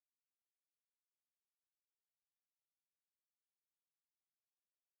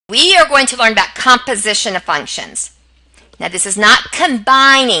we are going to learn about composition of functions. Now, this is not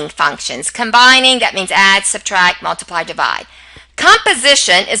combining functions. Combining, that means add, subtract, multiply, divide.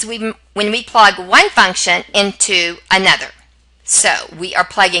 Composition is when we plug one function into another. So, we are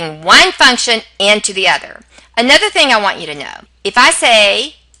plugging one function into the other. Another thing I want you to know, if I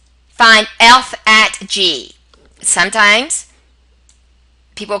say find f at g, sometimes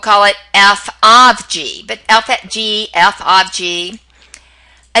people call it f of g, but f at g, f of g.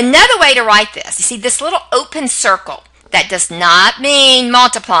 Another way to write this, you see this little open circle, that does not mean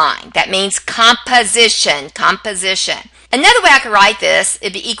multiplying. That means composition, composition. Another way I could write this,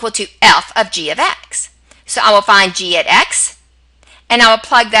 it'd be equal to f of g of x. So I will find g at x, and I will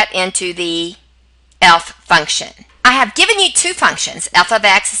plug that into the f function. I have given you two functions. F of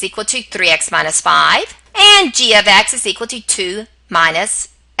x is equal to 3x minus 5, and g of x is equal to 2 minus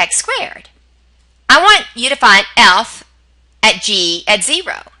x squared. I want you to find f at g at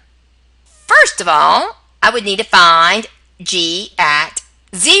 0. First of all, I would need to find g at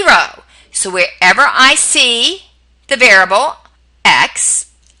 0. So wherever I see the variable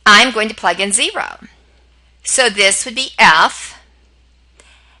x, I'm going to plug in 0. So this would be f.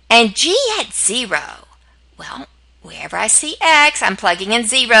 And g at 0, well, wherever I see x, I'm plugging in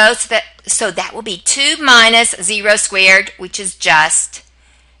 0. So that will be 2 minus 0 squared, which is just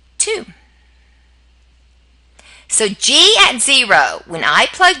 2. So g at 0, when I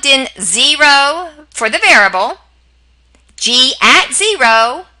plugged in 0 for the variable, g at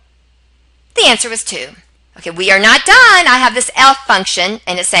 0, the answer was 2. Okay, we are not done. I have this f function,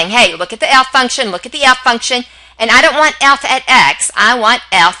 and it's saying, hey, look at the f function, look at the f function, and I don't want f at x, I want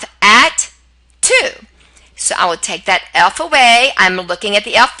f at 2. So I will take that f away. I'm looking at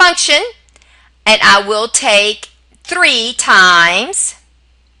the f function, and I will take 3 times,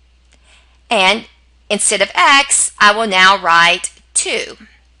 and instead of x, I will now write 2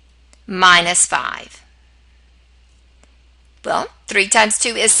 minus 5. Well, 3 times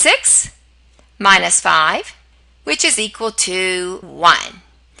 2 is 6 minus 5, which is equal to 1.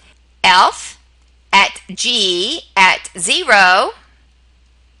 F at g at 0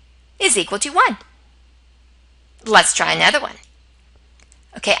 is equal to 1. Let's try another one.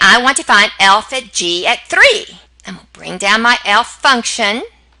 Okay, I want to find f at g at 3. I'm going to bring down my f function.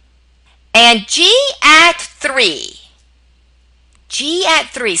 And g at 3,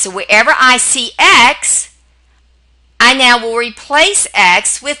 so wherever I see x, I now will replace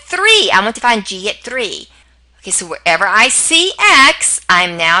x with 3. I want to find g at 3. Okay, so wherever I see x,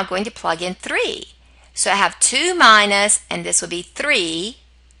 I'm now going to plug in 3. So I have 2 minus, and this will be 3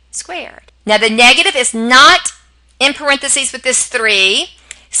 squared. Now the negative is not in parentheses with this 3,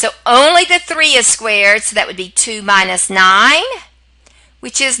 so only the 3 is squared, so that would be 2 minus 9.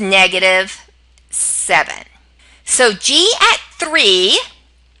 Which is negative 7. So g at 3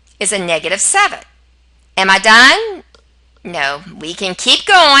 is a negative 7. Am I done? No, we can keep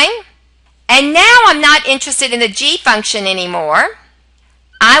going. And now I'm not interested in the g function anymore.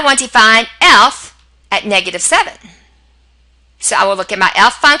 I want to find f at negative 7. So I will look at my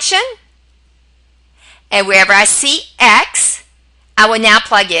f function, and wherever I see x, I will now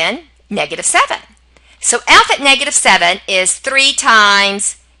plug in negative 7. So f at negative 7 is 3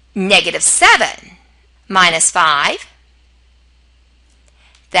 times negative 7 minus 5.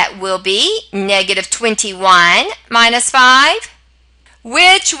 That will be negative 21 minus 5,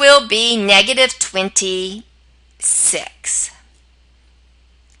 which will be negative 26.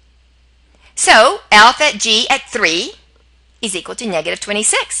 So f at g at 3 is equal to negative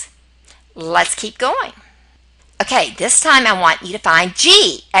 26. Let's keep going. Okay, this time I want you to find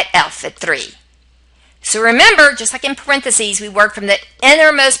g at f at 3. So remember, just like in parentheses, we work from the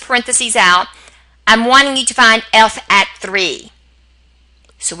innermost parentheses out. I'm wanting you to find f at 3.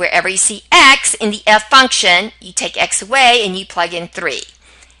 So wherever you see x in the f function, you take x away and you plug in 3.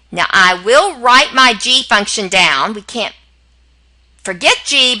 Now I will write my g function down. We can't forget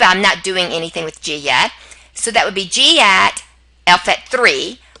g, but I'm not doing anything with g yet. So that would be g at f at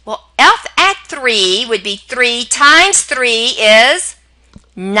 3. Well, f at 3 would be 3 times 3 is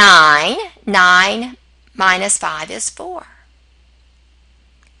 9. 9 minus 5 is 4.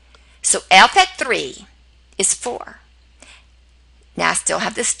 So f at 3 is 4. Now I still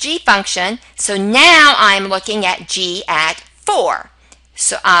have this g function, so now I'm looking at g at 4.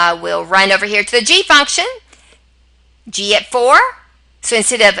 So I will run over here to the g function, g at 4. So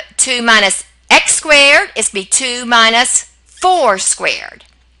instead of 2 minus x squared, it's going to be 2 minus 4 squared.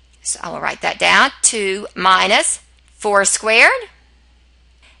 So I will write that down, 2 minus 4 squared.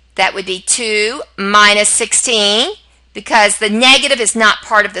 That would be 2 minus 16, because the negative is not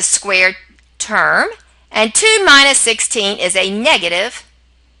part of the squared term. And 2 minus 16 is a negative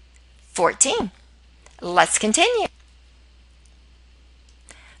 14. Let's continue.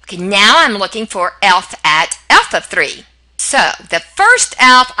 Okay, now I'm looking for ELF at ELF of 3. So the first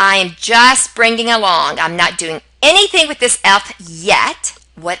ELF I am just bringing along. I'm not doing anything with this ELF yet.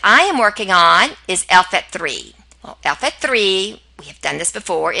 What I am working on is ELF at 3. Well, ELF at 3, we have done this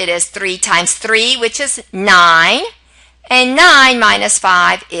before. It is 3 times 3, which is 9. And 9 minus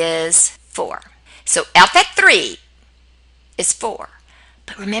 5 is 4. So ELF at 3 is 4.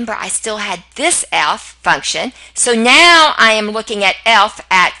 But remember, I still had this ELF function. So now I am looking at ELF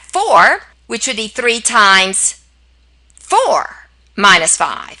at 4, which would be 3 times 4 minus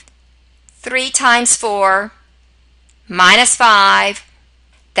 5. 3 times 4 minus 5.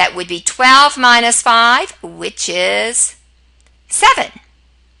 That would be 12 minus 5, which is 7.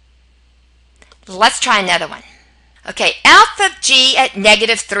 Let's try another one. Okay, ELF of G at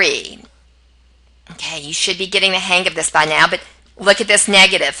negative 3. Okay, you should be getting the hang of this by now, but look at this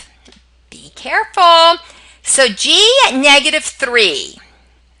negative. Be careful. So G at negative 3.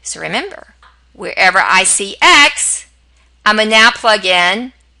 So remember, wherever I see X, I'm going to now plug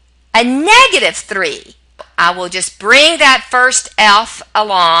in a negative 3. I will just bring that first ELF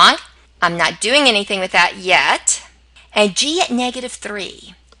along. I'm not doing anything with that yet. And G at negative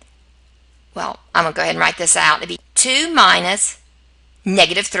 3. Well, I'm going to go ahead and write this out. It'd be 2 minus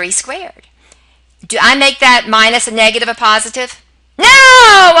negative 3 squared. Do I make that minus a negative a positive? No!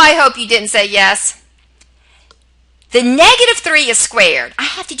 I hope you didn't say yes. The negative 3 is squared. I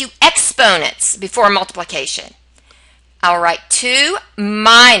have to do exponents before multiplication. I'll write 2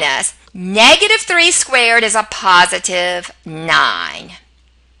 minus negative 3 squared is a positive 9.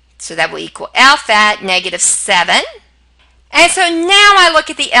 So that will equal ELF at negative 7. And so now I look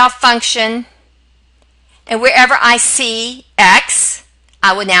at the ELF function, and wherever I see X,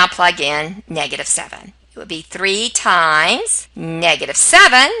 I will now plug in negative 7. It would be 3 times negative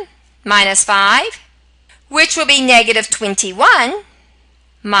 7 minus 5, which will be negative 21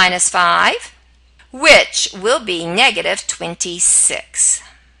 minus 5, which will be negative 26.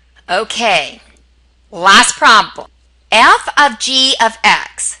 Okay, last problem. ELF of G of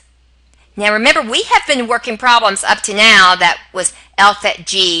X. Now remember, we have been working problems up to now that was ELF at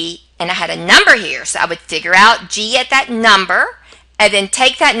G, and I had a number here. So I would figure out G at that number, and then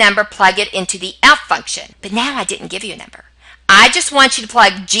take that number, plug it into the ELF function. But now I didn't give you a number. I just want you to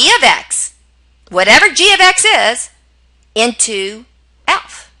plug G of X, whatever G of X is, into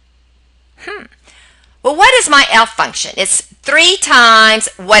ELF. Well, what is my ELF function? It's 3 times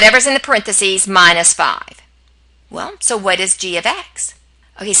whatever's in the parentheses minus 5. Well, so what is G of X?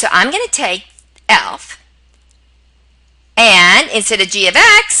 Okay, so I'm going to take ELF, and instead of G of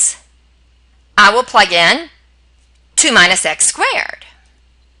X, I will plug in 2 minus x squared.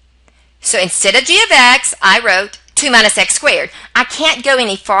 So instead of G of X, I wrote 2 minus x squared. I can't go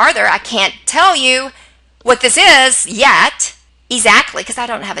any farther. I can't tell you what this is yet exactly because I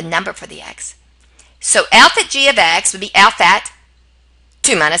don't have a number for the x. So ELF at G of X would be ELF at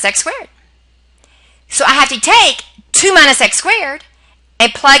 2 minus x squared. So I have to take 2 minus x squared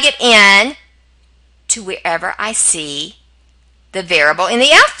and plug it in to wherever I see the variable in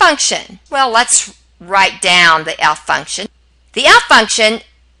the ELF function. Well, let's write down the ELF function. The ELF function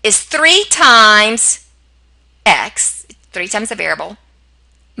is 3 times x, 3 times the variable,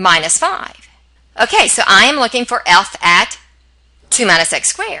 minus 5. Okay, so I am looking for ELF at 2 minus x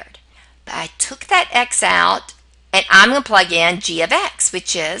squared. But I took that x out, and I'm going to plug in G of X,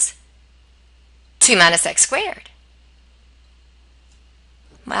 which is 2 minus x squared.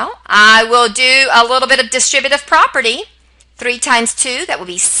 Well, I will do a little bit of distributive property. 3 times 2, that will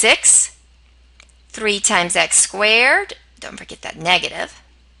be 6. 3 times x squared, don't forget that negative.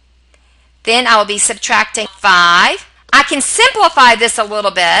 Then I will be subtracting 5. I can simplify this a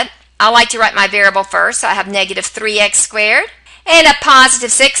little bit. I like to write my variable first, so I have negative 3x squared. And a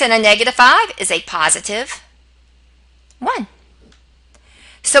positive 6 and a negative 5 is a positive 1.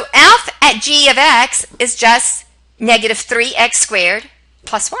 So ELF at G of X is just negative 3x squared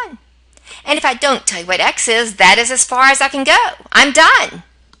plus 1. And if I don't tell you what x is, that is as far as I can go. I'm done.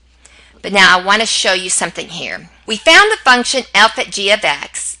 But now I want to show you something here. We found the function ELF at G of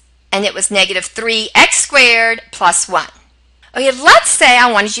X, and it was negative 3x squared plus 1. Okay, let's say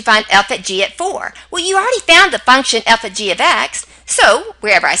I wanted you to find ELF at G at 4. Well, you already found the function ELF at G of X, so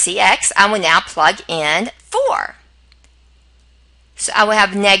wherever I see x, I will now plug in 4. So I will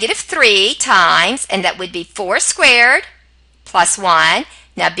have negative 3 times, and that would be 4 squared plus 1.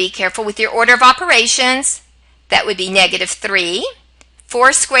 Now be careful with your order of operations. That would be negative 3.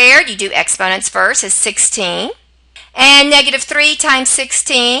 4 squared, you do exponents first, is 16. And negative 3 times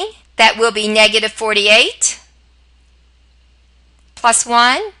 16, that will be negative 48 plus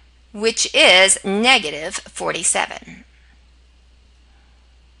 1. which is negative 47.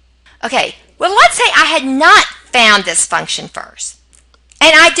 Okay, well, let's say I had not found this function first.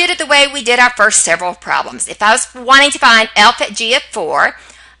 And I did it the way we did our first several problems. If I was wanting to find f at g of 4,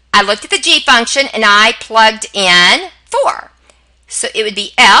 I looked at the g function and I plugged in 4. So it would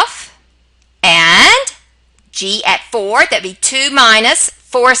be f and g at 4. That would be 2 minus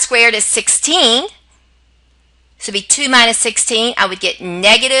 4 squared is 16. So it would be 2 minus 16. I would get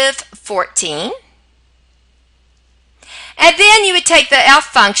negative 14. And then you would take the f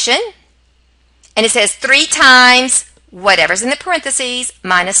function, and it says 3 times whatever's in the parentheses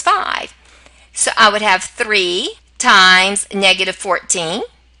minus 5. So I would have 3 times negative 14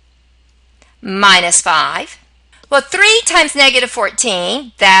 minus 5. Well, 3 times negative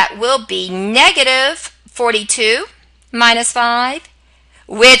 14, that will be negative 42 minus 5,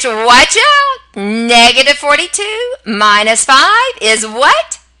 which, watch out, negative 42 minus 5 is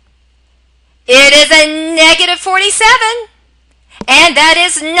what? It is a negative 47. And that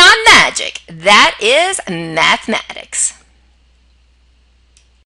is not magic. That is mathematics.